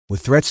With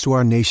threats to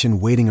our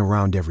nation waiting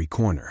around every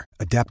corner,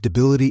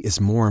 adaptability is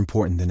more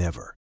important than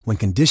ever. When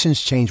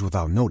conditions change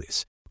without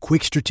notice,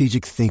 quick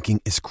strategic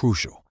thinking is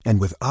crucial.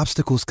 And with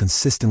obstacles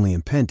consistently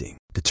impending,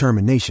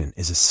 determination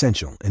is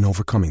essential in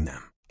overcoming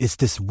them. It's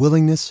this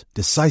willingness,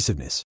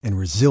 decisiveness, and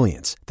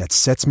resilience that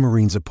sets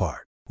Marines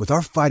apart. With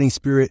our fighting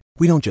spirit,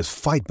 we don't just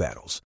fight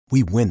battles,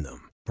 we win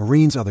them.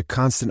 Marines are the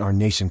constant our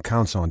nation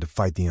counts on to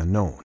fight the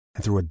unknown.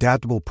 And through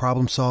adaptable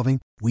problem solving,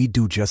 we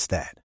do just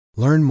that.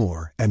 Learn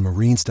more at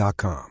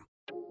marines.com.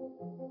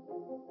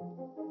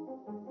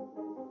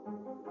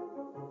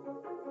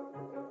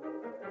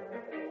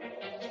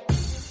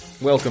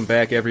 Welcome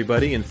back,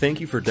 everybody, and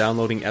thank you for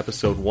downloading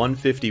episode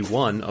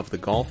 151 of the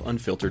Golf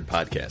Unfiltered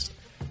podcast.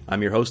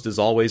 I'm your host, as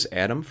always,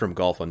 Adam from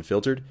Golf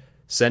Unfiltered.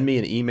 Send me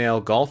an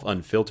email,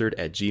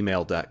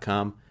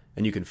 golfunfiltered@gmail.com,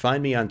 and you can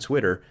find me on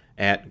Twitter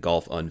at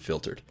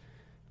golfunfiltered.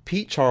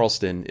 Pete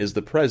Charleston is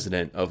the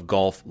president of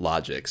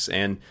GolfLogix,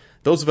 and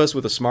those of us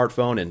with a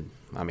smartphone, and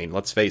I mean,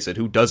 let's face it,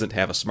 who doesn't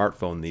have a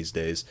smartphone these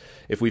days?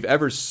 If we've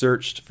ever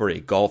searched for a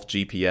golf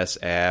GPS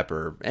app,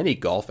 or any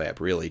golf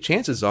app really,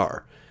 chances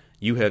are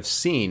you have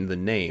seen the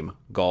name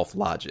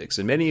GolfLogix,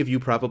 and many of you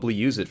probably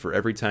use it for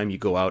every time you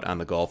go out on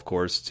the golf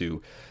course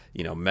to,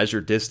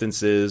 measure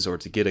distances or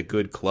to get a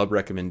good club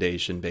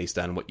recommendation based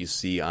on what you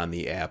see on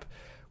the app.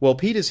 Well,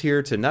 Pete is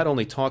here to not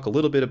only talk a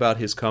little bit about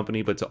his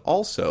company, but to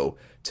also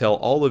tell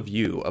all of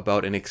you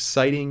about an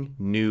exciting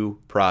new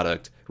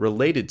product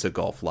related to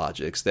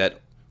GolfLogix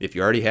that, if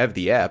you already have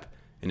the app,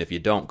 and if you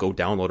don't, go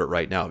download it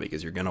right now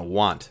because you're going to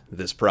want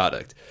this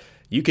product.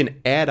 You can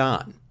add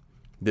on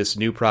this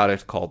new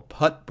product called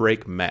Putt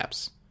Break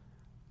Maps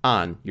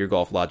on your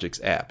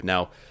GolfLogix app.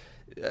 Now,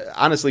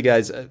 honestly,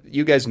 guys,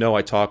 you guys know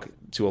I talk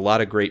to a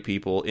lot of great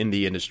people in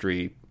the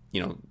industry,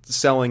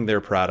 selling their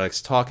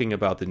products, talking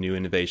about the new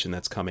innovation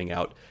that's coming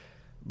out.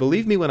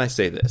 Believe me when I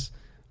say this,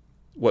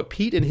 what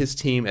Pete and his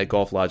team at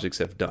GolfLogix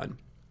have done,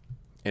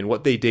 and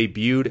what they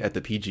debuted at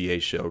the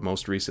PGA show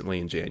most recently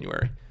in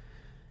January,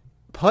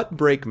 Putt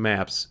Break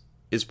Maps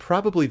is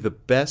probably the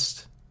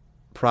best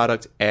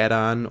product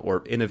add-on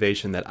or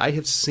innovation that I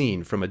have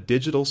seen from a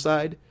digital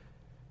side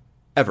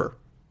ever.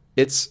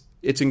 It's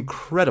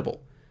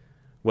incredible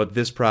what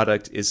this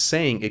product is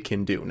saying it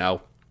can do.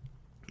 Now,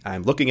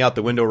 I'm looking out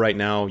the window right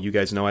now. You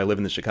guys know I live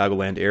in the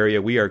Chicagoland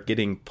area. We are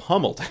getting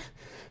pummeled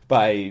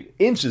by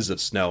inches of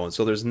snow, and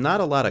so there's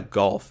not a lot of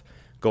golf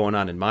going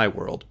on in my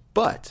world.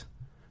 But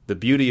the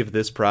beauty of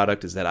this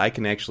product is that I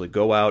can actually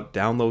go out,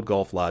 download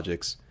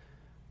GolfLogix,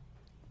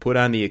 put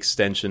on the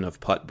extension of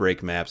Putt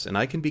Break Maps, and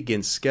I can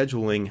begin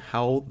scheduling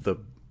how the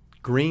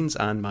greens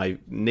on my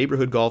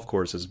neighborhood golf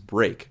courses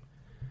break,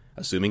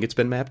 assuming it's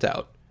been mapped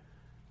out,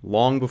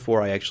 long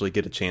before I actually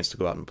get a chance to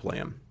go out and play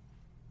them.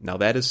 Now,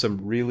 that is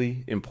some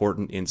really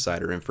important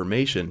insider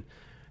information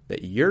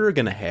that you're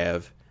going to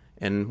have,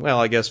 and,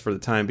 well, I guess for the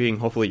time being,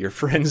 hopefully your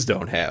friends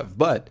don't have.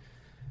 But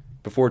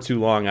before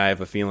too long, I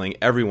have a feeling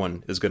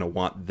everyone is going to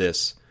want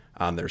this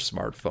on their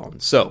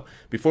smartphone. So,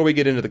 before we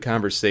get into the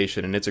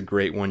conversation, and it's a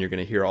great one, you're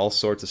going to hear all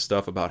sorts of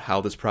stuff about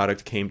how this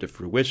product came to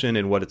fruition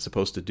and what it's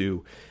supposed to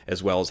do,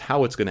 as well as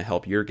how it's going to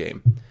help your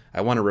game. I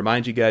want to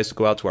remind you guys to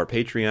go out to our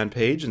Patreon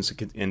page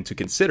and to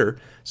consider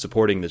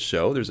supporting this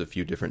show. There's a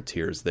few different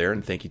tiers there,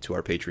 and thank you to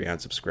our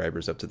Patreon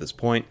subscribers up to this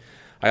point.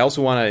 I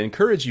also want to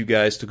encourage you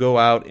guys to go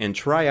out and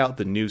try out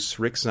the new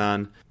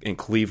Srixon and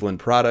Cleveland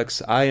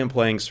products. I am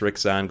playing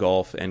Srixon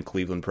Golf and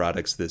Cleveland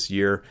products this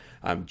year.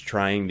 I'm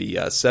trying the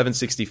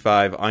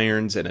 765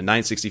 irons and a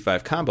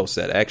 965 combo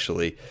set,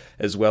 actually,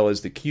 as well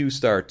as the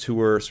Q-Star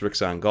Tour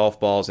Srixon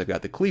golf balls. I've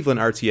got the Cleveland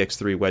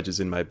RTX3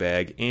 wedges in my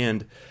bag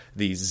and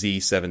the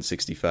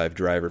Z765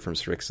 driver from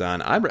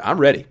Srixon. I'm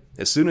ready.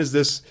 As soon as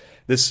this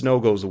snow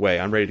goes away,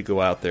 I'm ready to go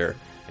out there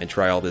and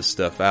try all this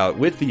stuff out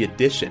with the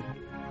addition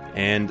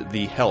and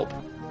the help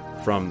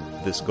from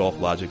this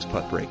GolfLogix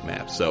Putt Break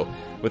Map. So,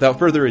 without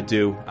further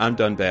ado, I'm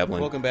done babbling.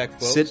 Welcome back,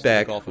 folks. Sit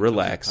back, to the Golf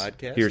relax.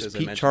 Podcast. Here's As I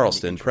Pete mentioned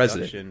Charleston, in the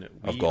president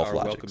of we are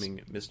GolfLogix.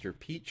 welcoming Mr.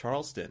 Pete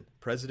Charleston,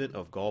 president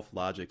of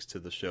GolfLogix, to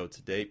the show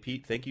today.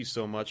 Pete, thank you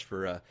so much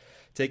for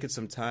taking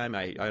some time.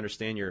 I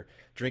understand you're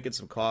drinking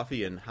some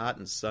coffee in hot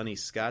and sunny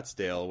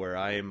Scottsdale, where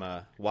I am,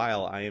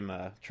 while I am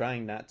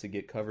trying not to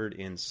get covered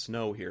in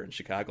snow here in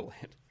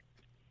Chicagoland.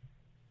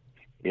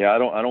 Yeah, I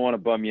don't want to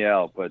bum you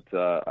out, but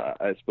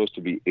it's supposed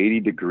to be 80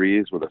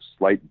 degrees with a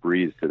slight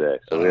breeze today.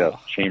 So we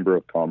have Chamber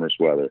of Commerce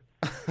weather.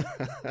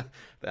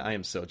 I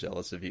am so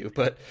jealous of you.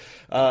 But,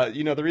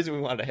 the reason we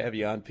wanted to have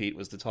you on, Pete,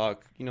 was to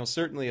talk,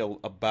 certainly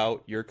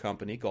about your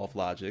company,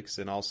 GolfLogix,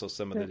 and also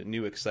some of the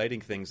new exciting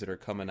things that are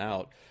coming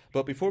out.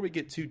 But before we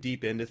get too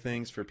deep into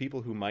things, for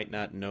people who might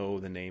not know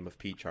the name of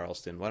Pete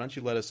Charleston, why don't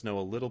you let us know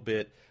a little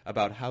bit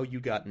about how you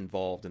got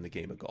involved in the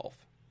game of golf?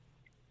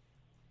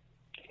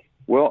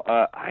 Well,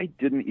 I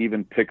didn't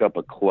even pick up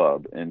a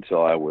club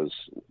until I was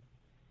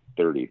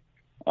 30.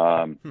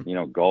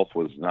 Golf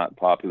was not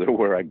popular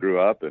where I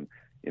grew up, and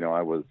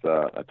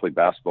I played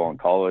basketball in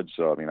college,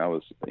 so I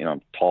was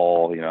I'm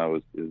tall. It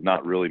was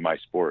not really my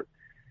sport.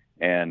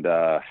 And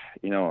a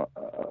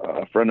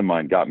friend of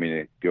mine got me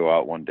to go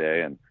out one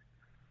day, and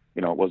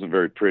it wasn't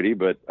very pretty,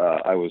 but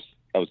I was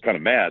kind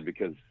of mad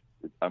because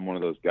I'm one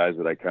of those guys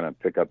that I kind of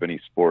pick up any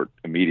sport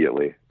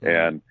immediately. Mm-hmm.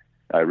 And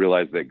I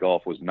realized that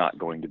golf was not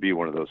going to be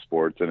one of those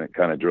sports, and it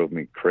kind of drove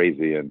me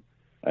crazy. And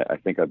I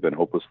think I've been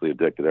hopelessly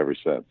addicted ever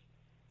since.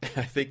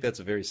 I think that's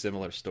a very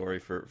similar story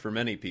for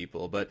many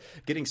people. But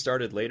getting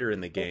started later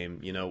in the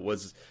game,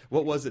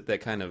 what was it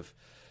that kind of,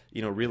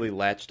 really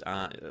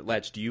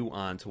latched you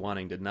on to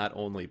wanting to not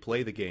only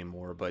play the game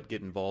more, but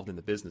get involved in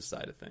the business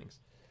side of things?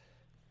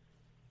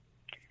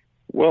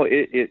 Well,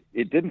 it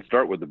didn't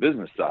start with the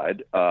business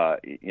side. I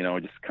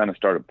just kind of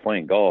started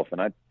playing golf, and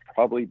I'd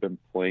probably been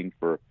playing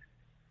for,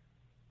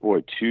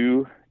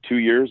 2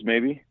 years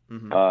maybe.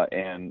 Mm-hmm.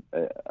 And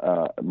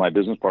my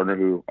business partner,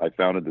 who I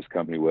founded this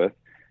company with,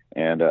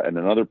 and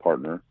another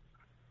partner,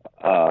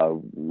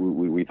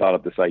 we thought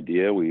of this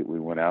idea. We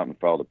went out and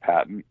filed a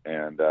patent,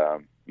 and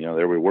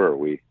there we were.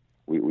 We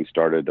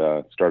started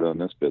on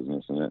this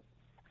business, and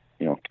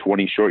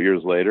 20 short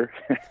years later,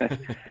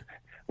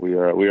 we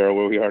are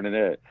where we are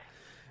today.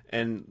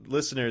 And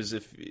listeners,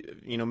 if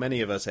many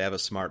of us have a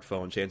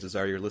smartphone, chances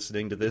are you're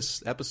listening to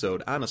this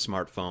episode on a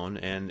smartphone.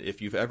 And if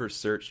you've ever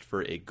searched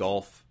for a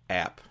golf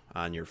app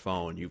on your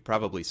phone, you've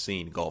probably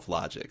seen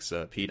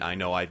GolfLogix. Pete, I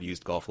know I've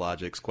used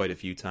GolfLogix quite a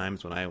few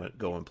times when I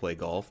go and play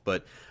golf,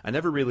 but I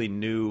never really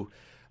knew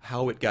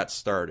how it got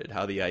started,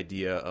 how the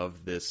idea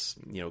of this,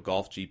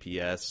 golf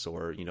GPS,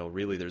 or,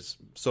 really there's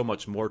so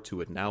much more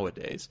to it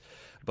nowadays.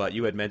 But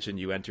you had mentioned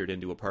you entered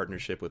into a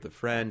partnership with a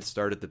friend,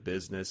 started the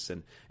business,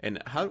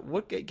 and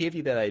what gave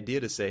you that idea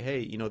to say,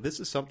 hey, this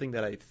is something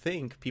that I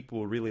think people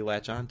will really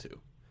latch onto?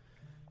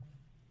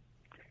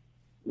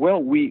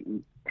 Well,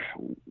 when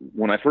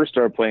I first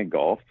started playing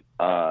golf,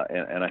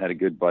 and I had a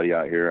good buddy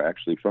out here,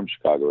 actually from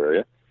Chicago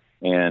area,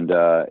 and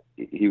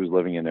he was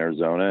living in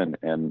Arizona,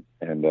 and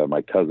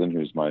my cousin,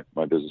 who's my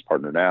business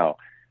partner now,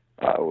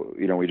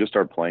 we just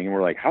started playing, and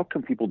we're like, how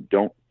come people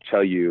don't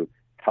tell you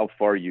how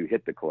far you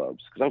hit the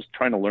clubs? Because I was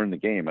trying to learn the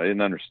game. I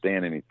didn't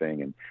understand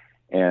anything.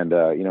 And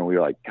we were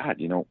like, God,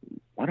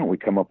 why don't we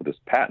come up with this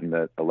patent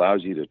that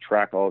allows you to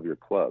track all of your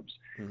clubs,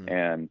 mm-hmm.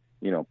 and,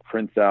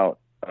 prints out,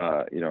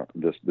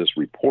 this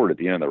report at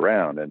the end of the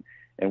round.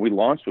 And we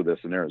launched with this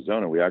in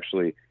Arizona. We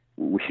actually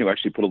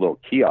put a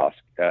little kiosk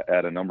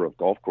at a number of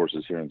golf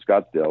courses here in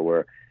Scottsdale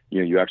where,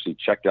 you actually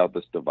checked out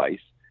this device,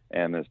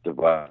 and this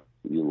device,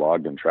 you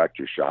logged and tracked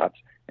your shots.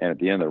 And at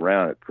the end of the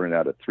round, it printed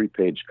out a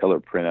 3-page color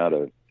printout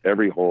of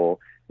every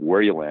hole,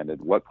 where you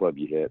landed, what club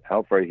you hit,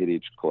 how far you hit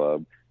each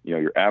club,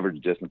 your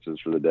average distances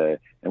for the day.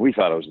 And we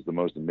thought it was just the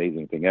most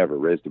amazing thing ever.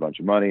 Raised a bunch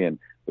of money. And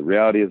the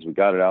reality is we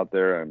got it out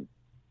there, and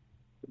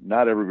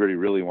not everybody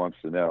really wants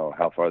to know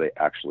how far they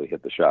actually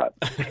hit the shot.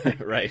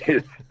 Right.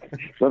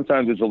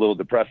 Sometimes it's a little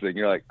depressing.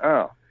 You're like,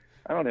 oh,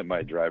 I don't hit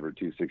my driver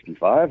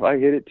 265. I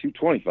hit it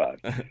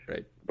 225.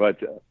 Right.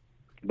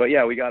 But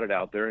yeah, we got it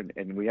out there,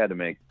 and we had to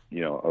make,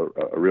 a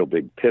real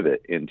big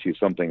pivot into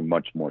something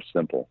much more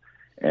simple.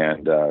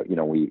 And,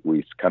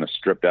 we kind of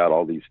stripped out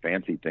all these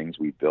fancy things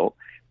we built.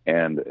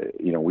 And,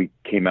 we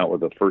came out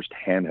with the first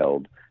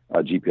handheld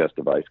GPS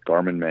device.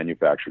 Garmin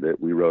manufactured it.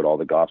 We wrote all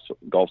the golf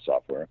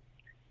software,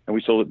 and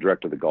we sold it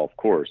direct to the golf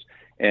course.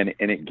 And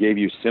it gave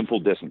you simple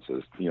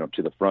distances,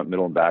 to the front,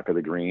 middle, and back of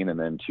the green, and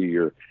then to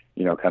your,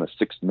 kind of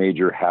 6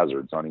 major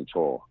hazards on each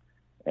hole.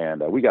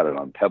 And we got it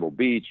on Pebble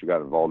Beach. We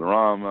got it in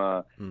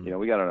Valderrama.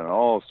 We got it on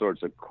all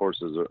sorts of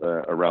courses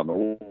around the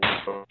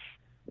world.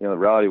 The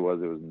reality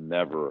was it was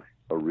never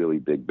a really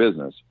big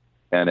business.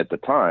 And at the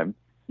time,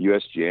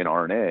 USGA and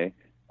R&A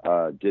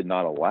did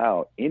not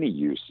allow any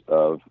use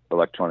of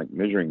electronic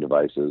measuring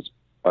devices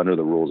under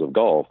the rules of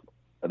golf.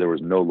 There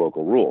was no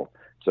local rule.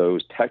 So it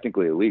was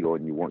technically illegal,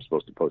 and you weren't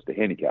supposed to post a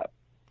handicap.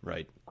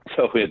 Right.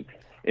 So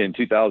in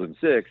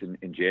 2006,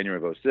 in January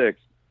of 2006,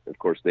 of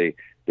course, they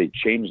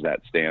changed that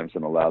stance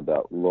and allowed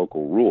that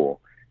local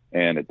rule.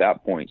 And at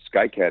that point,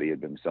 SkyCaddie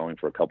had been selling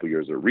for a couple of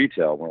years at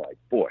retail. And we're like,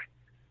 boy,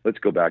 let's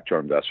go back to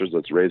our investors.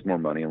 Let's raise more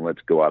money, and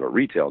let's go out of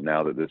retail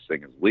now that this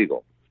thing is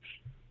legal.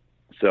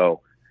 So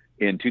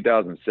in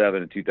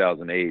 2007 and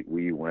 2008,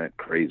 we went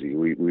crazy.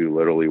 We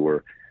literally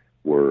were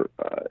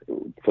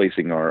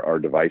placing our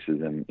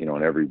devices in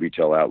every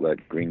retail outlet: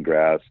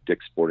 Greengrass,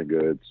 Dick's Sporting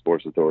Goods,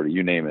 Sports Authority,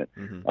 you name it,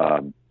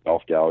 mm-hmm.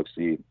 Golf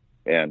Galaxy,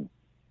 and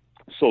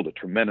sold a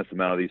tremendous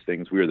amount of these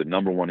things. We were the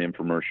number one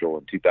infomercial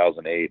in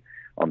 2008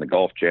 on the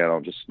Golf Channel.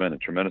 Just spent a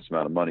tremendous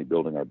amount of money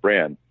building our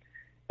brand.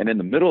 And in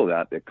the middle of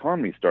that, the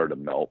economy started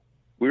to melt.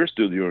 We were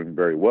still doing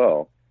very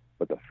well,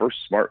 but the first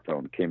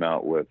smartphone came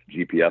out with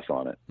GPS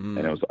on it. And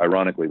it was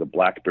ironically the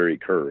BlackBerry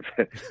Curve,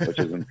 which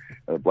isn't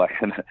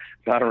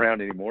not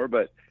around anymore.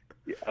 But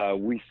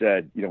we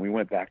said, we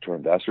went back to our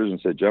investors and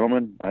said,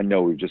 gentlemen, I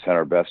know we've just had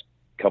our best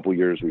couple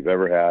years we've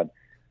ever had,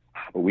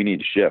 but we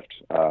need to shift.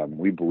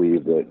 We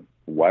believe that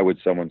why would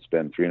someone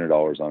spend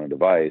 $300 on a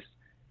device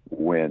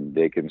when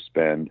they can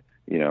spend,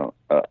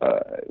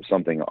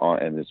 something on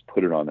and just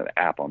put it on an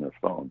app on their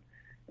phone?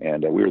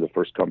 And we were the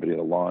first company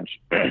to launch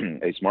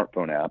a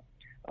smartphone app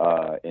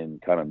in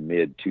kind of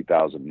mid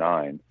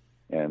 2009.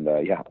 And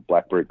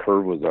BlackBerry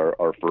Curve was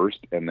our first,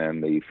 and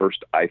then the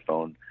first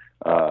iPhone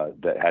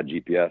that had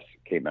GPS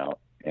came out,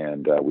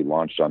 and we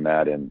launched on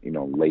that in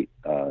late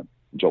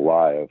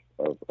July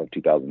of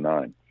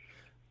 2009.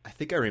 I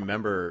think I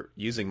remember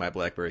using my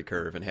BlackBerry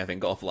Curve and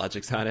having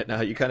GolfLogix on it. Now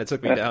you kind of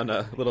took me down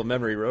a little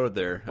memory road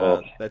there.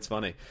 That's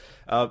funny.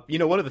 One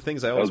of the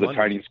things I always wondered.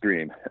 That was a tiny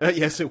screen.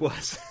 Yes, it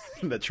was.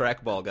 The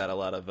trackball got a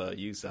lot of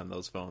use on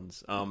those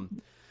phones.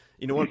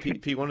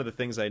 Pete, one of the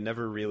things I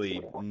never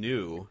really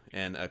knew,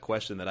 and a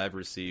question that I've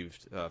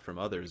received from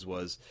others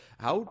was,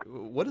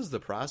 what is the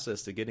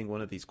process to getting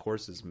one of these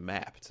courses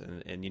mapped?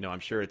 And I'm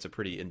sure it's a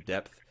pretty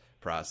in-depth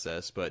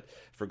process, but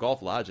for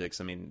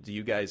GolfLogix, I mean, do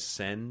you guys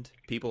send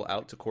people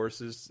out to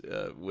courses?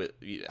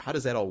 How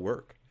does that all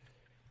work?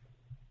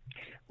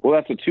 Well,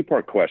 that's a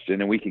two-part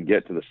question, and we can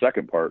get to the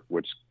second part,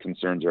 which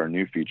concerns our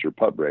new feature,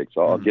 Putt Break.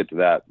 So I'll get to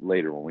that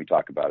later when we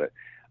talk about it.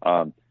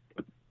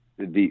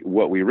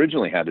 What we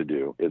originally had to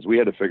do is we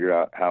had to figure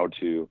out how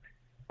to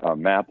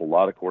map a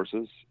lot of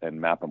courses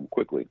and map them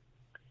quickly.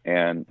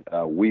 And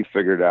we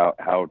figured out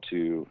how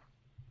to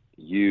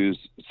use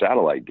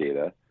satellite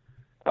data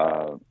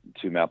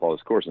to map all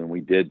those courses. And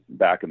we did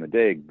back in the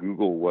day.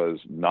 Google was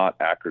not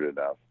accurate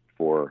enough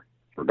for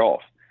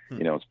golf.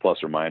 It's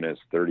plus or minus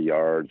 30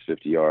 yards,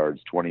 50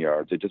 yards, 20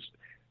 yards.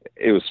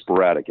 It was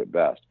sporadic at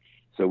best.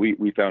 So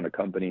we found a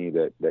company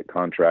that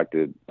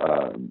contracted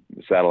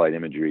satellite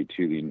imagery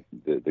to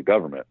the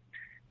government,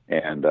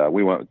 and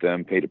we went with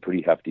them, paid a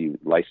pretty hefty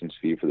license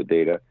fee for the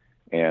data,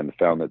 and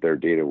found that their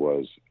data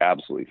was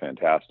absolutely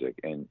fantastic.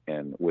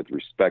 And with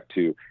respect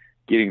to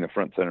getting the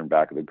front, center, and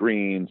back of the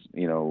greens,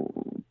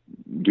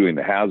 doing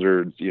the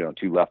hazards, 2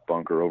 left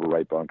bunker, over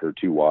right bunker,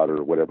 2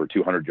 water, whatever,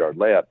 200-yard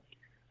layup,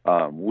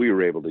 we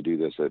were able to do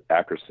this at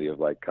accuracy of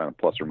like kind of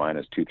plus or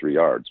minus 2-3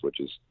 yards, which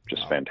is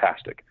just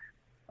fantastic.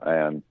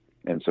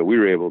 And so we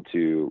were able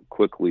to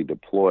quickly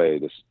deploy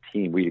this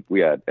team. We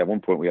had, at one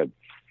point, we had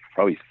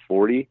probably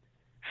 40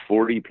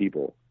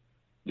 people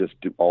just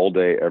do all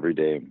day, every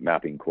day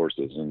mapping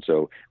courses. And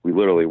so we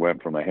literally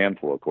went from a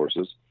handful of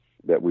courses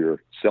that we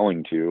were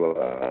selling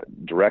to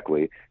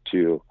directly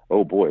to,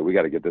 oh boy, we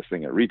got to get this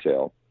thing at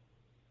retail.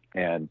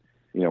 And,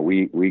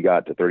 we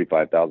got to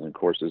 35,000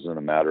 courses in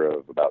a matter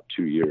of about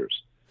 2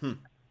 years.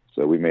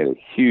 So we made a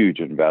huge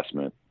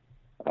investment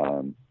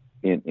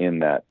in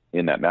that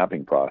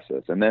mapping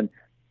process. And then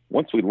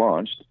once we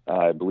launched,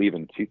 I believe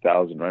in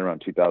 2000, right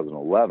around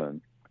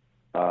 2011,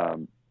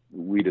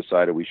 we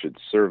decided we should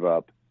serve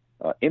up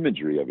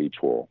imagery of each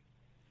hole.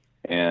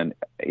 And,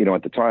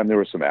 at the time there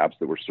were some apps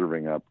that were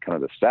serving up kind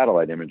of the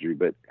satellite imagery,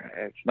 but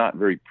it's not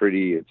very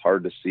pretty. It's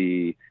hard to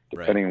see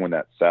depending on when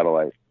that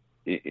satellite,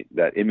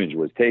 that image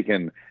was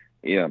taken.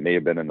 It may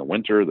have been in the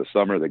winter, the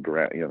summer, the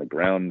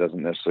ground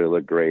doesn't necessarily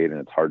look great and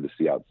it's hard to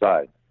see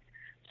outside.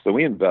 So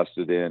we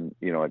invested in,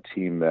 a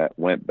team that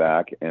went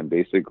back and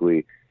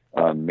basically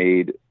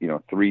made,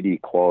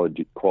 3D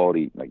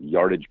quality like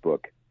yardage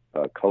book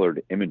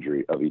colored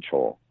imagery of each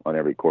hole on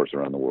every course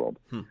around the world.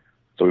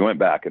 So we went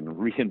back and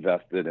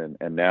reinvested,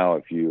 and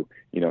now if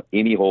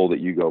any hole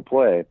that you go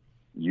play,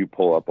 you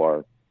pull up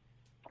our,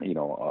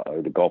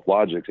 the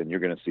GolfLogix, and you're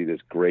going to see this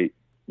great,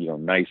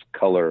 nice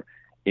color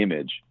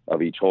image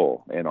of each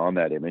hole. And on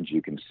that image,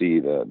 you can see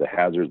the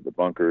hazards, the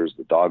bunkers,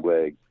 the dog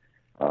legs,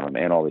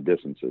 and all the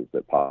distances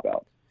that pop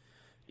out.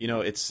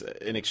 It's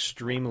an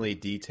extremely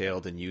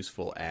detailed and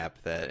useful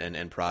app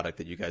and product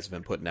that you guys have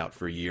been putting out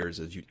for years,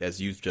 as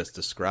you've just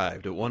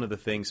described. One of the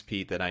things,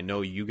 Pete, that I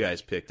know you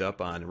guys picked up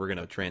on, we're going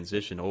to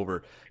transition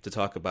over to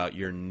talk about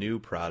your new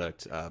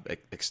product,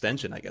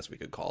 extension, I guess we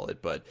could call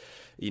it, but,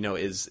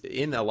 is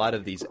in a lot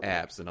of these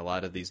apps and a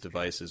lot of these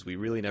devices, we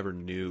really never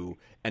knew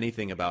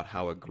anything about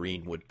how a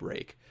green would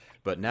break.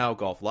 But now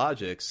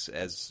GolfLogix,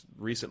 as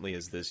recently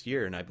as this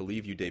year, and I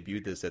believe you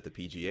debuted this at the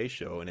PGA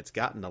show, and it's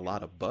gotten a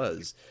lot of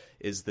buzz,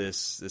 is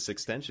this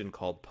extension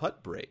called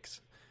Putt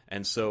Breaks.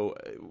 And so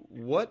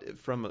what,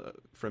 from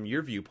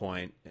your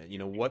viewpoint,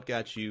 what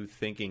got you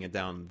thinking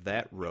down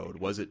that road?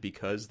 Was it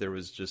because there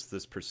was just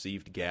this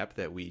perceived gap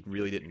that we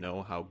really didn't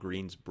know how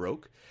greens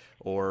broke?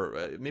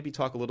 Or maybe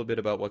talk a little bit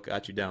about what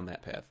got you down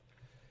that path.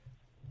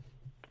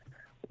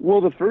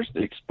 Well, the first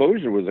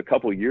exposure was a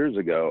couple years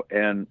ago,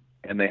 and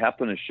they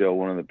happened to show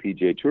one of the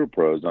PGA Tour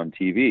pros on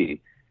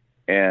TV,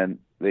 and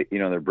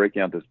they're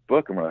breaking out this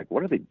book, and we're like,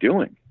 what are they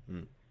doing?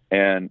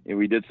 And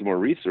we did some more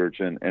research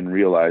and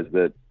realized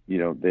that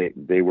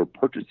they were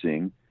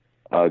purchasing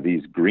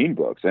these green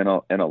books, and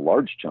a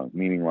large chunk,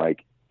 meaning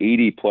like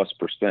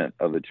 80+%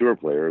 of the tour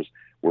players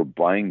were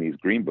buying these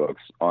green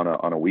books on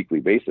a weekly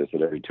basis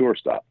at every tour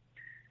stop.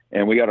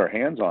 And we got our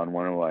hands on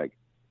one, and we're like,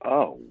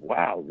 oh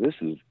wow, this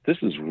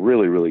is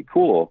really, really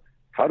cool.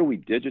 How do we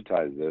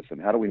digitize this, and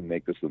how do we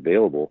make this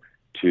available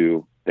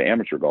to the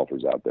amateur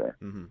golfers out there?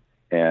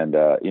 And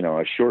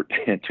a short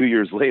 2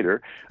 years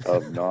later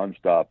of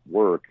nonstop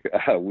work,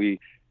 we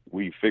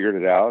figured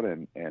it out,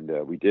 and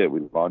we did. We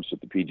launched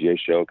at the PGA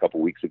show a couple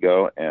weeks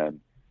ago, and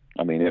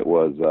I mean it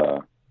was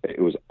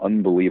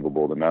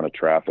unbelievable, the amount of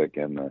traffic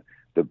and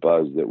the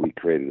buzz that we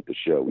created at the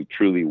show. We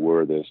truly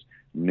were this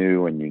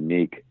new and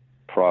unique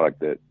product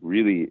that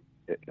really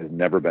has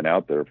never been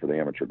out there for the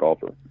amateur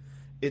golfer.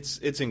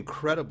 It's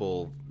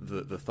incredible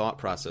the thought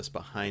process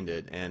behind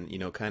it, and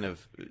kind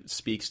of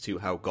speaks to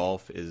how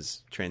golf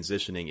is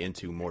transitioning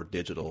into more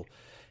digital.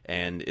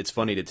 And it's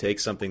funny to take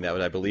something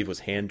that I believe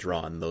was hand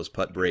drawn, those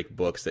putt break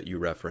books that you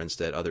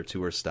referenced at other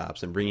tour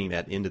stops, and bringing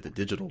that into the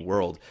digital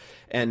world.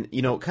 And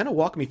kind of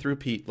walk me through,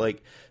 Pete.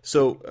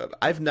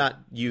 I've not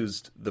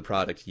used the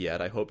product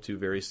yet. I hope to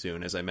very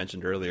soon. As I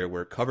mentioned earlier,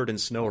 we're covered in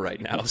snow right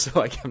now,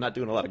 so I'm not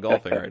doing a lot of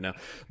golfing right now.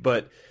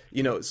 But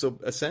so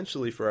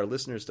essentially, for our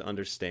listeners to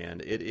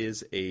understand, it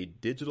is a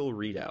digital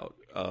readout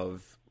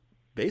of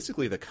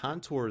basically the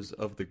contours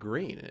of the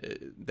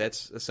green.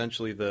 That's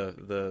essentially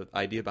the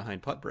idea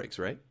behind putt breaks,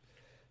 right?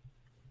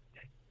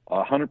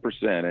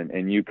 100%.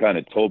 And you kind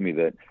of told me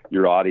that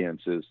your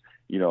audience is,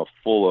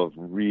 full of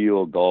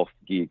real golf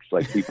geeks,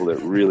 like people that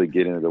really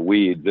get into the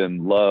weeds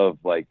and love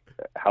like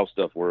how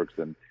stuff works.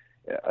 And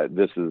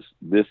this is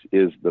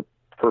the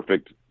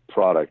perfect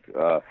product,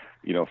 for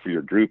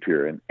your group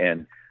here.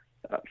 And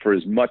for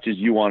as much as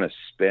you want to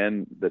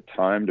spend the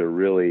time to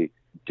really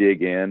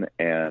dig in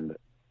and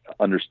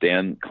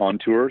understand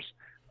contours,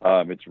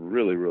 it's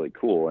really, really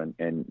cool.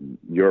 And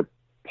your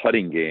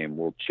putting game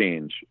will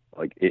change.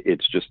 Like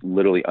it's just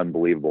literally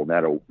unbelievable,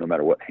 no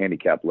matter what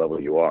handicap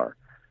level you are.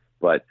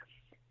 But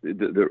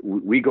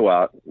we go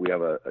out, we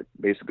have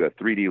basically a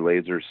 3D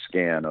laser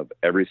scan of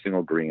every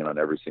single green on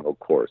every single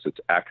course. It's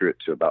accurate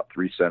to about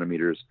 3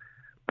 centimeters.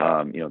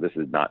 This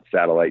is not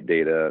satellite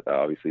data,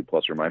 obviously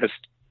plus or minus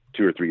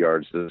 2 or 3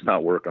 yards does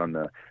not work on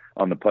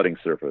the putting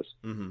surface.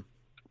 Mm-hmm.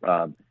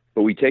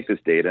 But we take this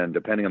data, and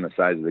depending on the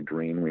size of the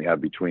green, we have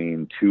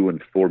between 2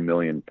 and 4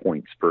 million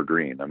points per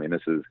green. I mean,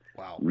 this is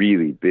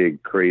really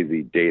big,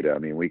 crazy data. I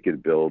mean, we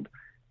could build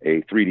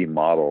a 3D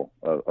model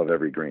of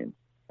every green.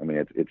 I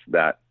mean, it's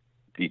that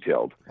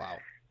detailed. Wow.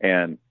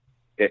 And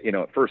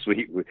at first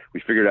we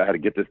figured out how to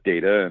get this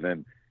data, and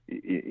then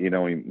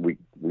we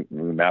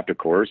mapped a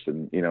course,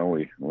 and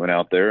we went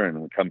out there and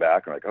we come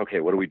back and like, okay,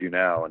 what do we do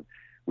now? And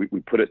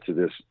we put it to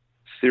this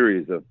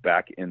series of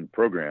back-end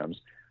programs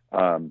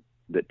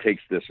that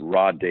takes this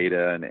raw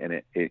data and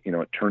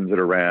it turns it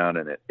around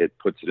and it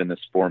puts it in this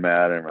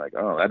format, and we're like,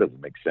 oh, that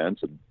doesn't make sense.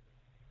 And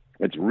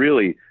it's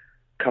really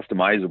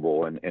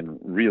customizable and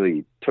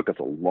really took us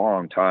a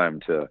long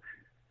time to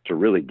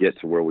really get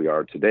to where we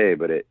are today.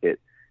 But it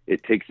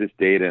takes this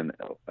data and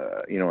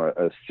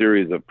a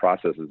series of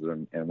processes,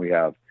 and we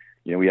have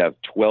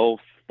 12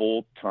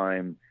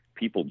 full-time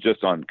people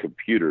just on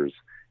computers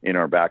in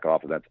our back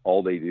office. That's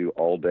all they do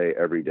all day,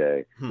 every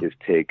day, is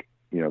take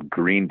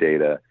green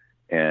data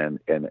and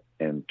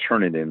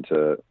turn it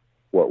into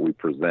what we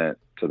present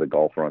to the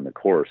golfer on the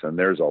course. And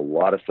there's a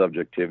lot of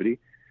subjectivity.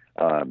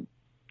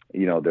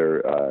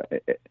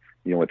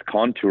 With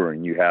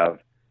contouring, you have,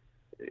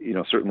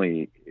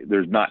 certainly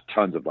there's not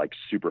tons of like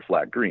super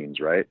flat greens,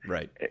 right?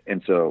 Right.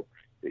 And so,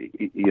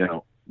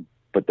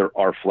 but there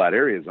are flat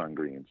areas on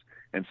greens.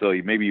 And so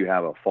maybe you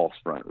have a false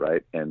front,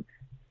 right? And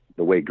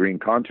the way green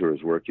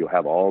contours work, you'll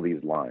have all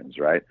these lines,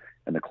 right?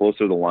 And the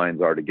closer the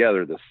lines are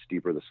together, the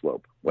steeper the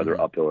slope, whether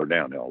uphill or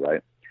downhill,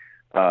 right?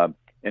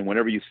 And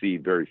whenever you see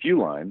very few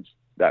lines,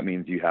 that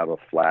means you have a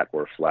flat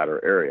or flatter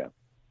area.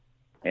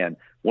 And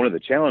one of the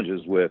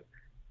challenges with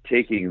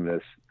taking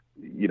this,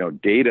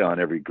 data on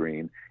every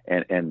green,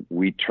 and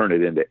we turn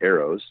it into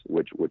arrows,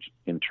 which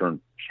in turn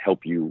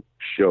help you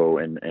show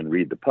and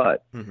read the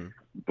putt. Mm-hmm.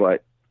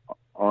 But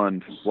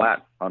on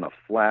a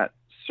flat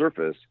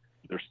surface,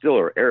 there still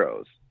are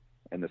arrows,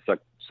 and the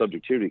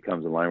subjectivity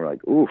comes in line. We're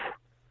like, oof,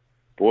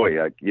 boy,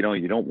 you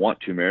don't want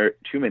too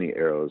many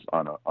arrows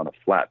on a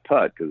flat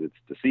putt because it's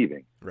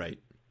deceiving. Right.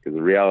 Because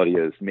the reality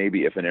is,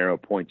 maybe if an arrow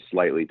points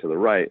slightly to the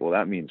right, well,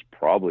 that means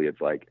probably it's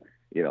like,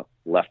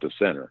 left of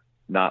center,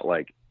 not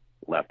like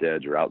left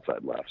edge or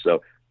outside left.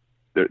 So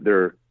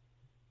there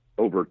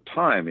over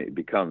time, it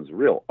becomes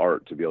real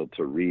art to be able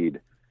to read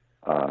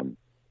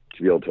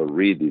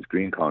these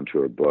green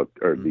contour book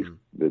or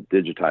the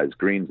digitized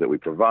greens that we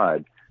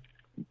provide.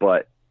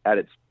 But at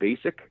its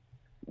basic,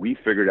 we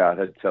figured out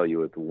how to tell you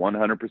with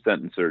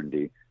 100%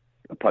 certainty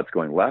the putt's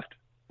going left,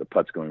 the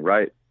putt's going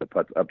right, the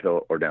putt's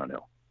uphill or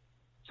downhill.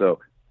 So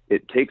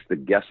it takes the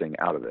guessing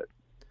out of it.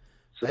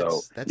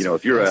 So, that's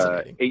if you're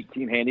an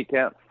 18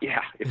 handicap,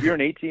 if you're an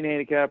 18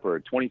 handicap or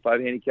a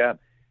 25 handicap,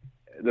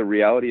 the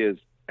reality is,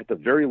 at the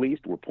very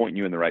least, we're pointing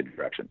you in the right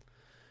direction.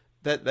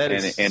 That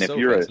is so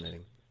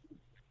fascinating.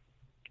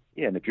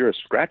 And if you're a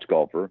scratch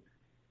golfer,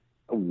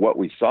 what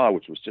we saw,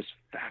 which was just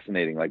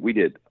fascinating, like we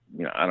did,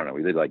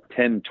 we did like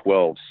 10,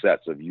 12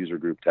 sets of user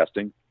group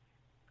testing,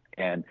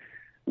 and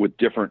with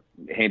different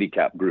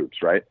handicap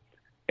groups, right?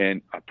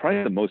 And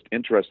probably the most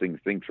interesting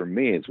thing for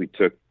me is we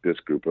took this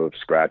group of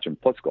scratch and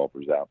plus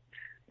golfers out.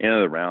 End of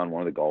the round,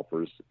 one of the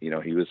golfers, he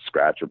was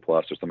scratch or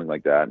plus or something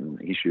like that, and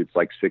he shoots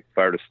like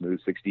fire to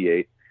smooth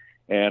 68.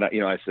 And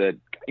I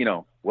said,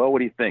 well, what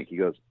do you think? He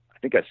goes, I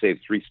think I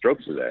saved 3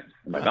 strokes today.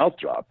 And my mouth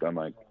dropped. I'm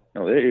like,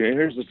 no,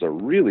 here's just a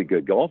really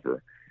good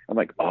golfer. I'm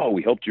like, oh,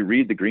 we helped you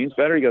read the greens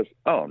better? He goes,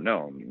 oh,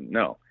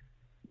 no.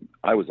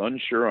 I was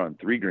unsure on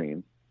 3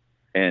 greens,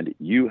 and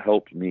you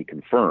helped me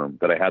confirm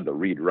that I had the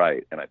read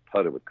right, and I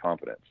putted with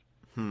confidence.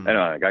 And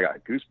I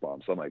got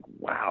goosebumps. I'm like,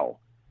 wow,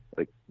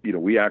 like,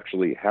 we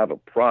actually have a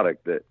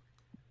product that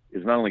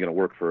is not only going to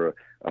work for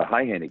a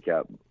high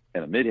handicap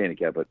and a mid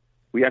handicap, but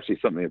we actually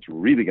something that's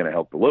really going to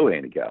help the low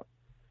handicap.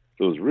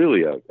 So it was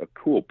really a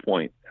cool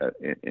point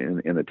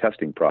in the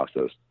testing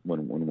process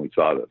when we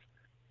saw this.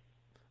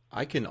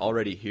 I can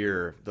already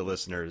hear the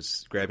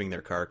listeners grabbing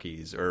their car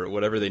keys or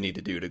whatever they need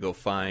to do to go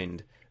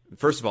find,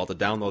 first of all, to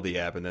download the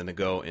app and then to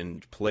go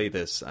and play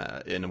this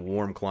in a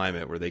warm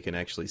climate where they can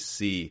actually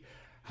see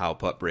how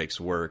Putt Breaks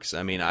works.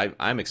 I mean,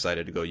 I'm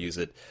excited to go use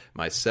it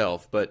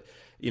myself. But,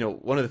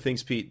 one of the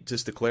things, Pete,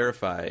 just to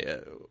clarify,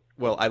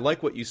 well, I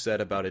like what you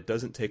said about it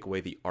doesn't take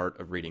away the art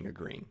of reading a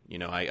green.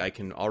 I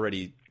can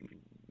already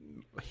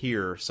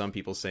hear some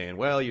people saying,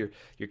 well, you're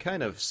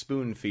kind of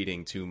spoon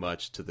feeding too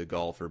much to the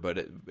golfer,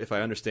 but if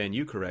I understand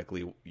you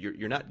correctly,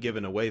 you're not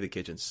giving away the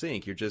kitchen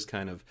sink. You're just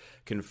kind of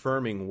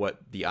confirming what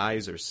the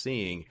eyes are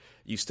seeing.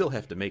 You still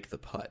have to make the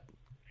putt.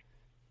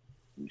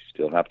 You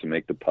still have to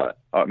make the putt.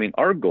 I mean,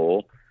 our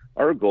goal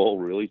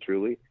really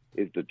truly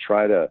is to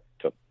try to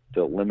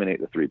eliminate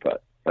the three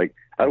putt. Like,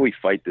 how do we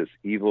fight this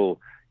evil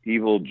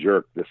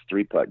jerk, this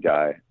three putt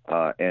guy,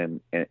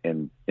 and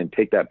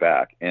take that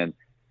back? And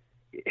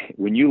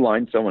when you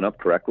line someone up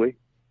correctly,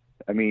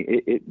 I mean,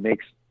 it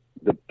makes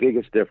the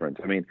biggest difference.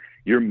 I mean,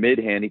 your mid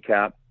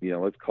handicap,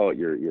 let's call it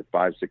your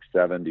 5, 6,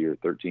 7 to your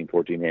 13,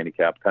 14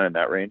 handicap, kind of in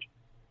that range.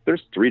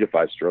 There's 3 to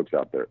 5 strokes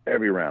out there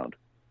every round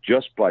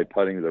just by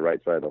putting to the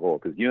right side of the hole.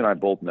 Because you and I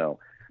both know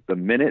the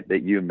minute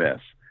that you miss,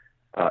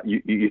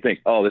 you think,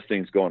 oh, this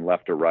thing's going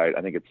left or right.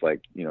 I think it's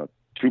like,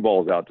 2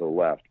 balls out to the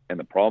left. And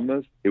the problem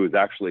is it was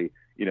actually,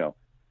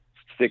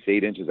 6,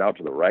 8 inches out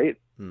to the right.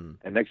 And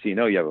next thing you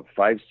know, you have a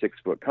 5, 6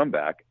 foot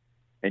comeback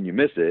and you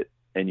miss it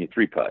and you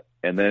 3-putt.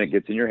 And then it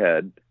gets in your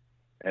head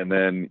and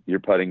then your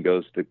putting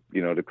goes to,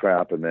 to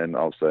crap. And then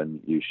all of a sudden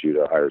you shoot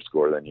a higher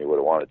score than you would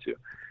have wanted to.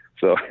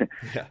 So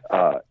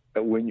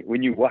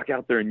when you walk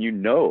out there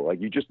and like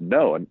you just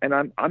know, and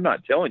I'm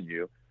not telling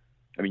you,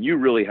 I mean, you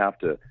really have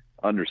to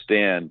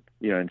understand,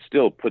 and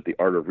still put the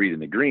art of reading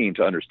the green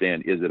to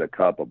understand, is it a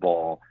cup, a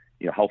ball,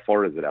 how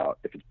far is it out?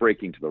 If it's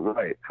breaking to the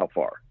right, how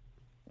far?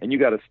 And you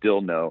got to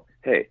still know,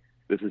 hey,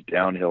 this is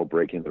downhill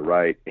breaking to the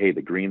right. Hey,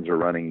 the greens are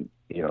running,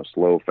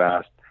 slow,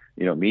 fast,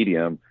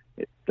 medium,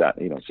 so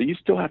you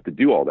still have to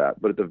do all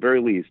that. But at the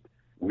very least,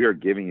 we are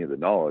giving you the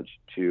knowledge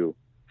to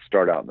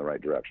start out in the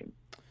right direction.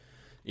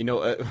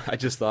 I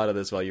just thought of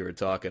this while you were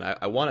talking.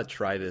 I want to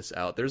try this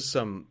out. There's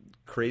some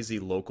crazy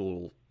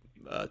local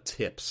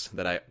tips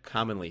that I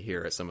commonly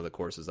hear at some of the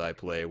courses I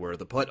play where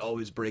the putt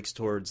always breaks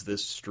towards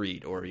this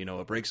street or,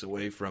 it breaks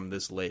away from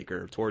this lake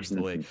or towards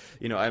the lake.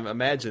 I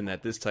imagine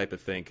that this type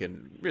of thing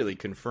can really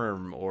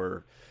confirm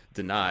or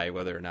deny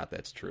whether or not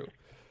that's true.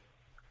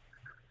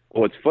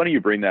 Well, it's funny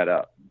you bring that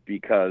up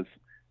because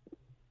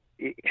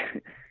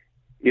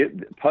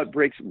putt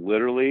breaks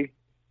literally,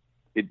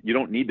 you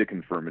don't need to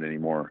confirm it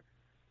anymore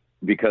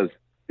because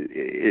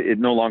it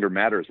no longer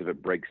matters if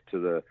it breaks to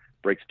the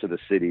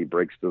city,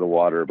 breaks to the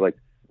water. Like,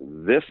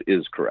 this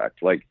is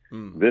correct. Like,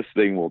 this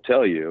thing will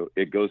tell you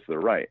it goes to the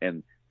right.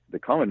 And the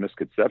common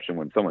misconception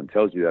when someone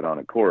tells you that on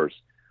a course,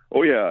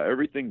 oh yeah,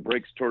 everything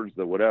breaks towards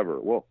the whatever.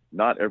 Well,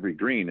 not every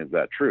green is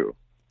that true.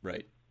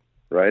 Right.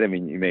 I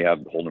mean, you may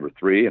have hole number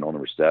 3 and hole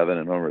number 7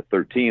 and hole number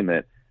 13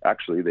 that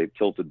actually they've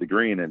tilted the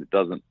green and it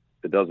doesn't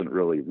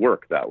really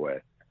work that way.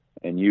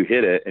 And you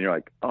hit it and you're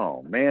like,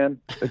 oh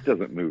man, it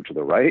doesn't move to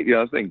the right.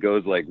 This thing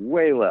goes like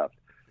way left.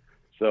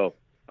 So,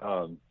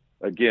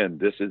 again,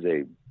 this is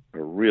a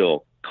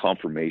real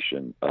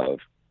confirmation of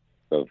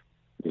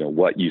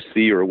what you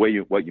see or what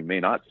you may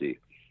not see.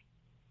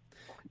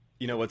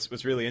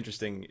 What's really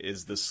interesting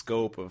is the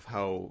scope of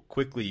how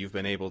quickly you've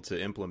been able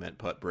to implement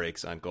putt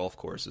breaks on golf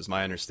courses.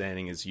 My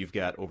understanding is you've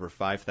got over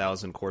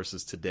 5,000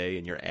 courses today,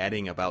 and you're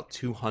adding about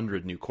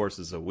 200 new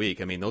courses a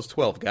week. I mean, those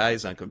 12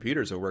 guys on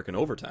computers are working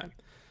overtime.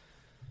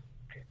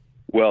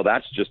 Well,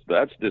 that's just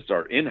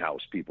our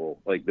in-house people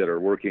that are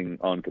working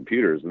on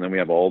computers, and then we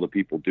have all the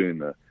people doing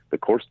the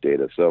course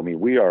data. So I mean,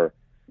 we are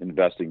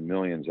investing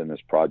millions in this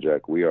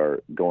project. We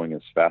are going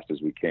as fast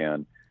as we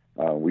can.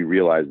 We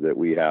realize that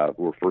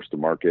we're first to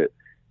market,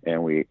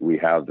 and we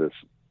have this.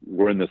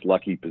 We're in this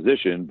lucky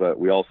position, but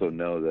we also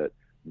know that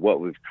what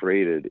we've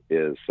created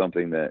is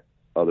something that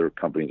other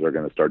companies are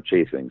going to start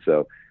chasing.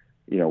 So,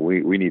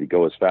 we need to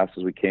go as fast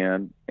as we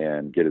can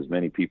and get as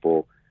many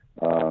people.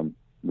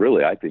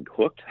 Really, I think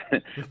hooked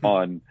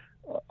on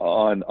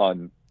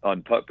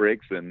putt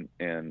breaks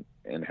and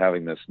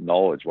having this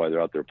knowledge while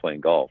they're out there playing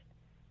golf.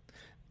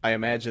 I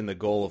imagine the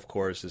goal, of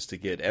course, is to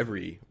get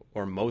every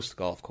or most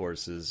golf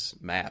courses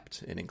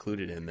mapped and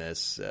included in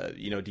this.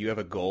 Do you have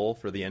a goal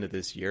for the end of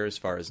this year as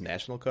far as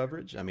national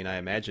coverage? I mean, I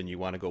imagine you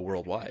want to go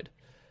worldwide.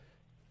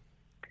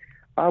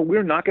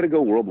 We're not going to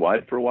go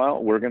worldwide for a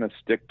while. We're going to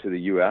stick to the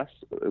U.S.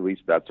 At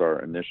least that's our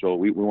initial.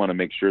 We want to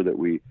make sure that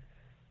we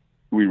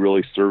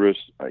really service,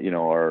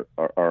 our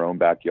own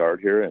backyard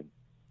here. And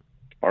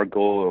our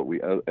goal,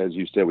 as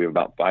you said, we have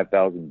about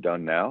 5,000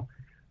 done now.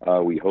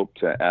 We hope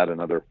to add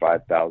another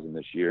 5,000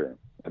 this year.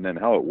 And then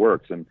how it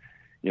works, and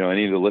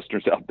any of the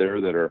listeners out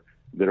there that are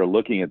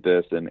looking at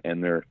this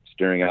and they're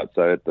staring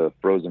outside at the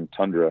frozen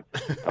tundra,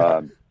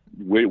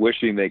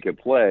 wishing they could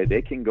play,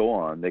 they can go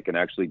on. They can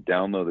actually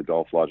download the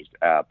GolfLogix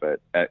app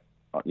at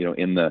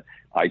in the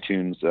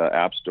iTunes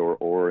App Store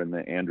or in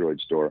the Android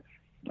store.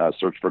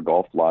 Search for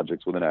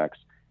GolfLogix with an X,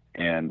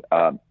 and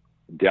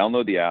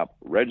download the app,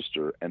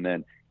 register, and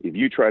then if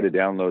you try to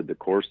download the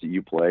course that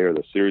you play or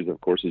the series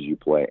of courses you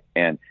play,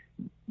 and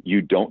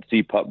you don't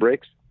see putt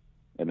breaks,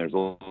 and there's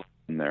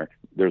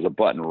a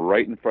button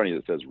right in front of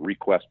you that says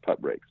request putt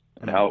breaks.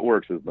 And how it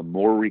works is the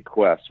more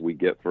requests we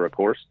get for a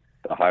course,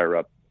 the higher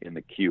up in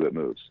the queue it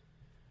moves.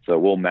 So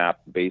we'll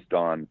map based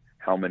on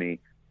how many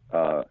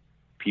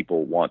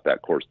people want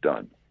that course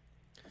done.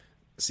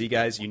 See,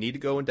 guys, you need to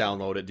go and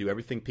download it, do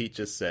everything Pete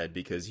just said,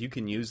 because you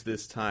can use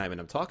this time,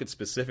 and I'm talking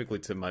specifically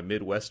to my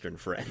Midwestern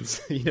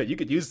friends. You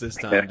could use this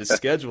time to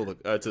schedule,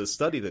 to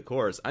study the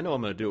course. I know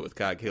I'm going to do it with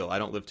Cog Hill. I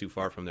don't live too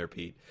far from there,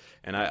 Pete,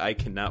 and I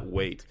cannot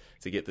wait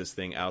to get this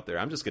thing out there.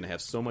 I'm just going to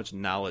have so much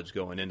knowledge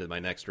going into my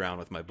next round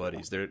with my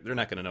buddies. They're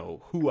not going to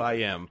know who I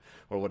am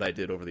or what I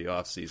did over the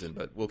off season,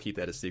 but we'll keep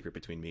that a secret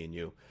between me and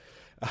you.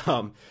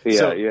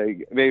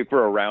 Maybe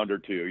for a round or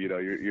two,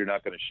 you're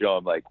not going to show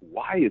them like,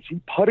 why is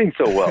he putting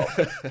so well?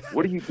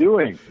 What are you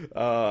doing?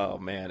 Oh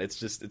man,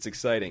 it's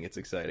exciting. It's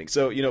exciting.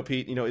 So,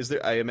 Pete, is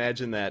there, I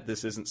imagine that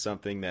this isn't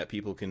something that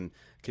people can,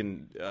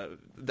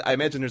 I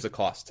imagine there's a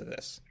cost to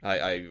this.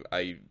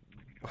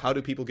 How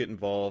do people get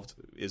involved?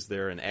 Is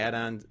there an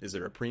add-on? Is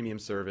there a premium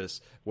service?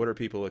 What are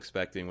people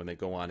expecting when they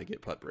go on to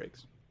get putt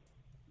breaks?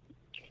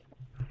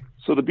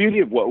 So the beauty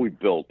of what we've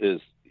built is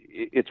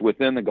it's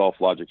within the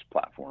GolfLogix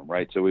platform,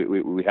 right? So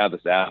we have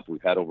this app.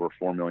 We've had over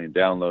 4 million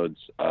downloads,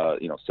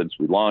 since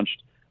we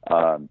launched.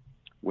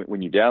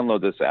 When you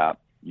download this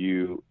app,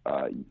 you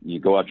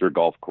go out to your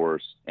golf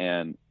course,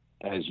 and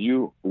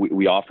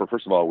we offer,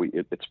 first of all,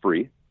 it's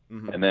free.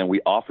 Mm-hmm. And then we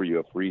offer you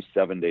a free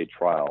 7-day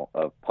trial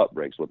of putt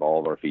breaks with all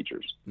of our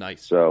features.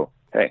 Nice. So,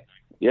 hey,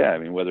 yeah,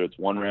 whether it's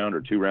 1 round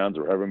or 2 rounds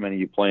or however many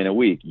you play in a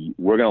week,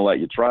 we're going to let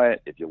you try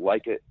it. If you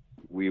like it,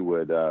 we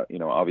would,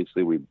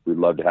 obviously we'd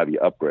love to have you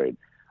upgrade.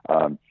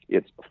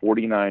 It's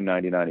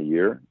 $49.99 a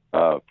year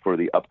for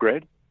the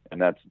upgrade, and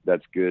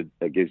that's good.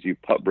 That gives you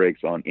putt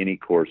breaks on any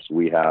course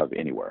we have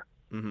anywhere.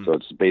 Mm-hmm. So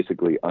it's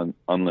basically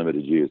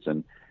unlimited use.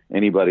 And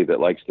anybody that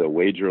likes to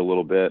wager a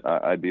little bit,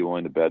 I'd be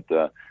willing to bet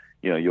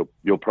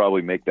you'll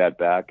probably make that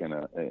back in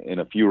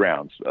a few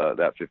rounds.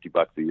 That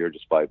 $50 a year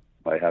just by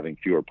having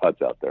fewer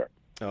putts out there.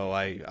 Oh,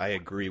 I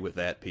agree with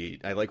that,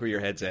 Pete. I like where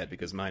your head's at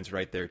because mine's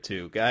right there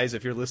too. Guys,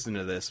 if you're listening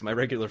to this, my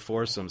regular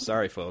foursome,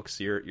 sorry folks,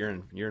 you're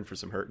in for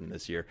some hurting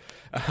this year.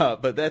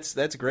 But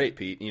that's great,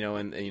 Pete.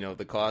 And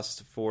the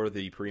cost for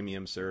the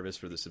premium service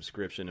for the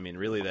subscription,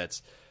 really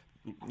that's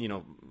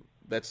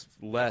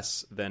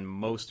less than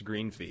most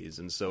green fees.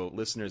 And so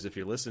listeners, if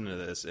you're listening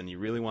to this and you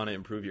really want to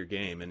improve your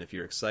game, and if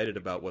you're excited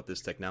about what this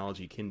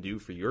technology can do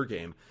for your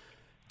game,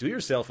 do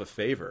yourself a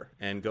favor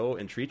and go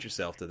and treat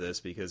yourself to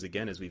this, because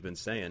again, as we've been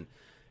saying,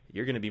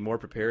 you're going to be more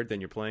prepared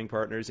than your playing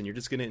partners, and you're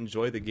just going to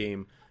enjoy the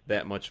game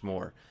that much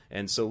more.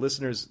 And so,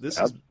 listeners, this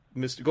is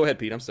Mr. Go ahead,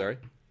 Pete. I'm sorry.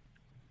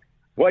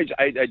 Well,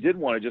 I did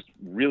want to just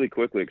really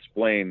quickly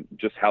explain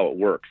just how it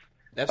works,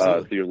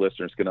 so your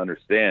listeners can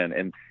understand.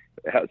 And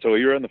so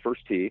you're on the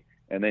first tee,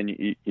 and then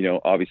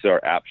obviously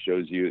our app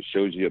shows you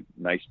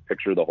a nice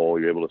picture of the hole.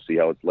 You're able to see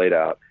how it's laid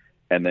out,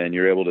 and then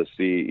you're able to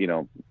see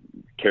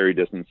carry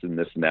distance and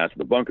this and that to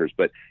the bunkers.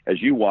 But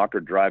as you walk or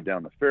drive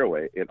down the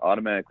fairway, it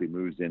automatically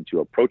moves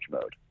into approach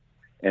mode.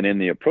 And in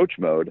the approach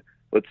mode,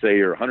 let's say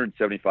you're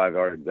 175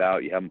 yards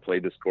out, you haven't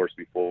played this course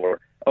before.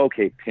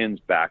 Okay, pins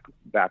back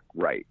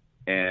right.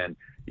 And,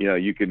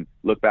 you can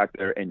look back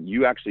there and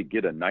you actually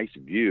get a nice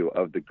view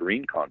of the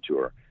green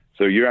contour.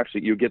 So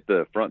you get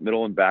the front,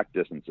 middle, and back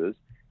distances.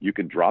 You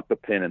can drop the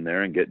pin in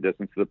there and get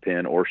distance to the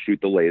pin, or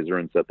shoot the laser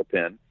and set the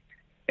pin.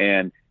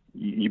 And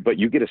but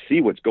you get to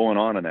see what's going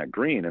on in that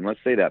green. And let's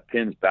say that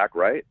pin's back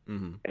right.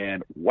 Mm-hmm.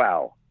 And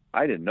wow,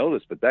 I didn't know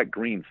this, but that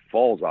green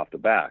falls off the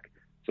back.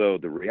 So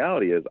the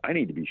reality is I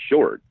need to be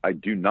short. I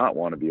do not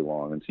want to be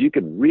long. And so you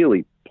can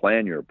really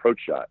plan your approach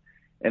shot.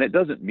 And it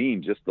doesn't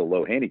mean just the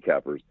low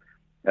handicappers.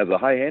 As a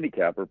high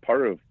handicapper,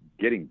 part of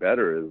getting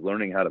better is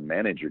learning how to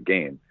manage your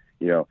game.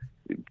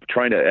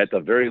 Trying to, at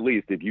the very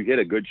least, if you hit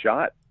a good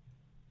shot,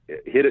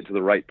 hit it to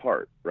the right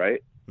part,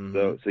 right?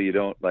 Mm-hmm. So you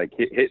don't like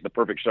hit the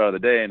perfect shot of the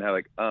day and have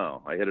like,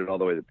 oh, I hit it all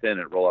the way to the pin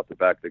and roll off the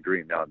back of the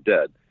green. Now I'm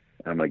dead.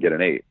 I'm going to get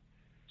an 8.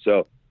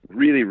 So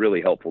really,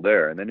 really helpful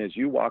there. And then as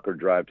you walk or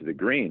drive to the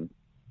green,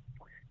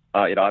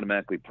 it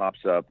automatically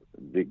pops up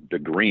the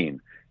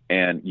green,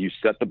 and you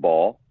set the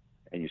ball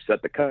and you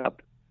set the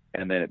cup,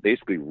 and then it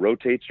basically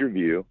rotates your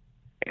view,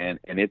 and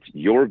it's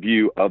your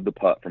view of the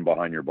putt from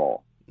behind your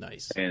ball.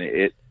 Nice. And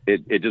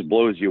it just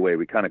blows you away.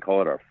 We kind of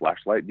call it our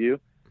flashlight view,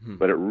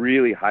 but it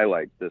really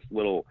highlights this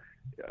little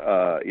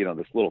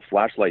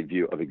flashlight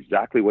view of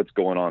exactly what's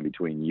going on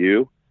between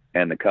you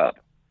and the cup.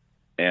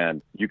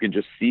 And you can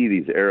just see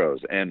these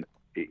arrows, and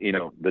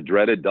the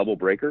dreaded double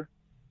breaker,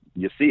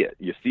 you see it.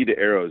 You see the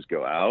arrows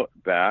go out,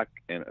 back,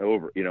 and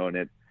over,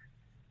 and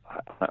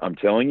I'm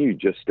telling you,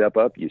 just step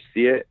up, you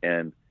see it,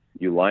 and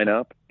you line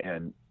up,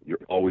 and you're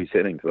always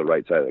hitting to the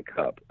right side of the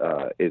cup.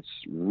 It's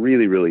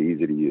really, really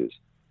easy to use.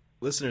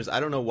 Listeners, I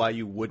don't know why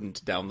you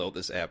wouldn't download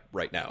this app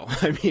right now.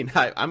 I mean,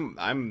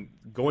 I'm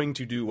going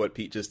to do what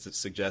Pete just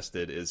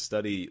suggested, is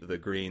study the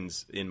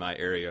greens in my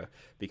area,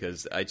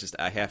 because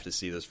I have to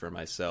see this for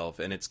myself.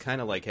 And it's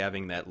kind of like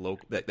having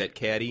that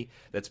caddy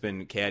that's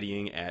been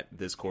caddying at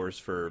this course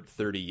for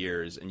 30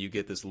 years, and you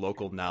get this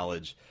local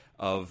knowledge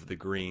of the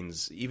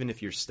greens, even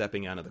if you're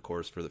stepping onto the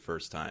course for the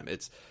first time.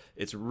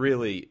 It's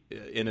really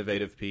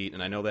innovative, Pete,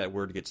 and I know that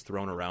word gets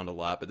thrown around a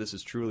lot, but this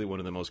is truly one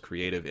of the most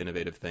creative,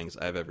 innovative things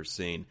I've ever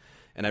seen.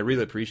 And I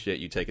really appreciate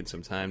you taking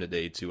some time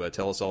today to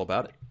tell us all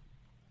about it.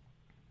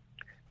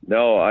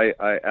 No,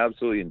 I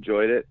absolutely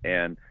enjoyed it,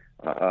 and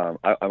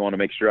I want to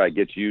make sure I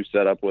get you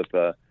set up with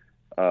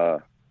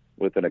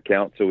an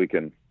account so we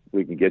can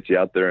get you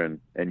out there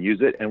and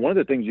use it. And one of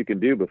the things you can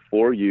do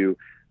before the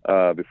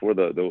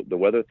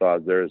weather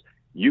thaws there is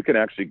you can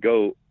actually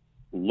go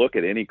look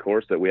at any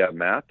course that we have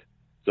mapped.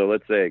 So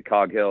let's say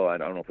Cog Hill, I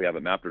don't know if we have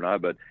it mapped or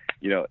not, but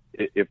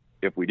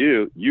if we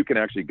do, you can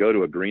actually go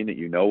to a green that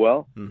you know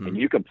well, mm-hmm. and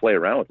you can play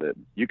around with it.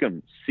 You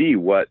can see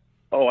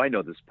I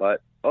know this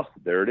putt. Oh,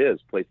 there it is.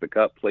 Place the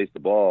cup, place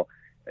the ball,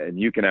 and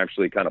you can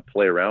actually kind of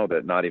play around with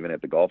it, not even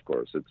at the golf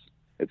course.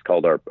 It's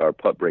called our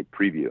putt break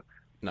preview.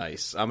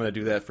 Nice. I'm going to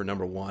do that for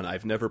number one.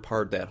 I've never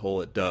parred that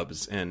hole at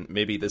Dubs, and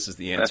maybe this is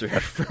the answer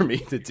for me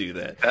to do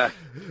that.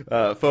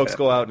 Folks,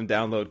 go out and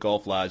download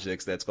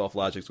GolfLogix. That's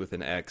GolfLogix with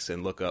an X,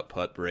 and look up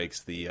Putt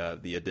Breaks, the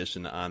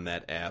addition on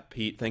that app.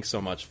 Pete, thanks so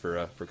much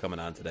for coming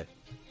on today.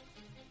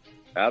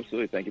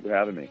 Absolutely. Thank you for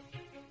having me.